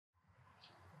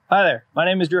Hi there, my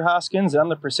name is Drew Hoskins and I'm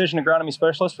the Precision Agronomy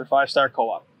Specialist for 5 Star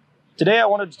Co-op. Today I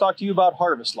wanted to talk to you about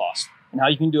harvest loss and how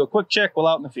you can do a quick check while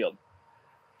out in the field.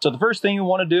 So the first thing you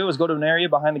want to do is go to an area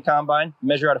behind the combine and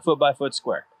measure out a 4x4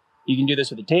 square. You can do this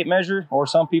with a tape measure, or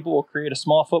some people will create a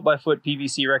small 4x4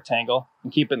 PVC rectangle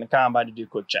and keep it in the combine to do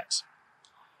quick checks.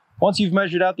 Once you've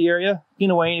measured out the area,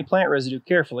 clean away any plant residue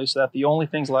carefully so that the only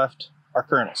things left are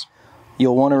kernels.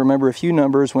 You'll want to remember a few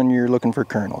numbers when you're looking for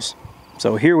kernels.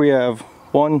 So here we have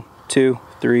 1, 2,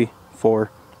 3,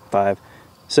 4, 5,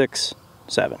 6,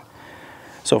 7.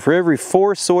 So for every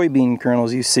 4 soybean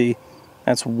kernels you see,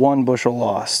 that's 1 bushel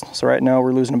lost. So right now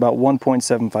we're losing about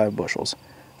 1.75 bushels.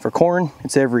 For corn,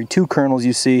 it's every 2 kernels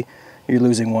you see, you're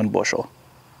losing 1 bushel.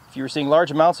 If you're seeing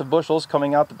large amounts of bushels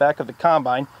coming out the back of the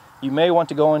combine, you may want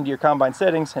to go into your combine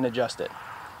settings and adjust it.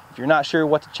 If you're not sure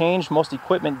what to change, most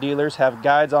equipment dealers have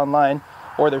guides online,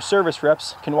 or their service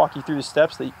reps can walk you through the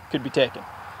steps that could be taken.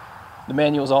 The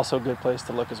manual is also a good place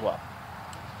to look as well.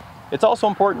 It's also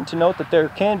important to note that there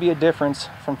can be a difference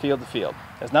from field to field,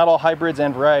 as not all hybrids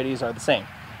and varieties are the same.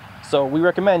 So we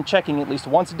recommend checking at least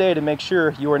once a day to make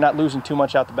sure you are not losing too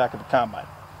much out the back of the combine.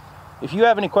 If you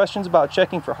have any questions about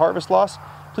checking for harvest loss,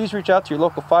 please reach out to your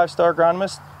local 5 Star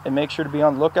agronomist and make sure to be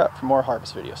on the lookout for more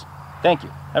harvest videos. Thank you.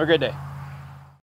 Have a great day.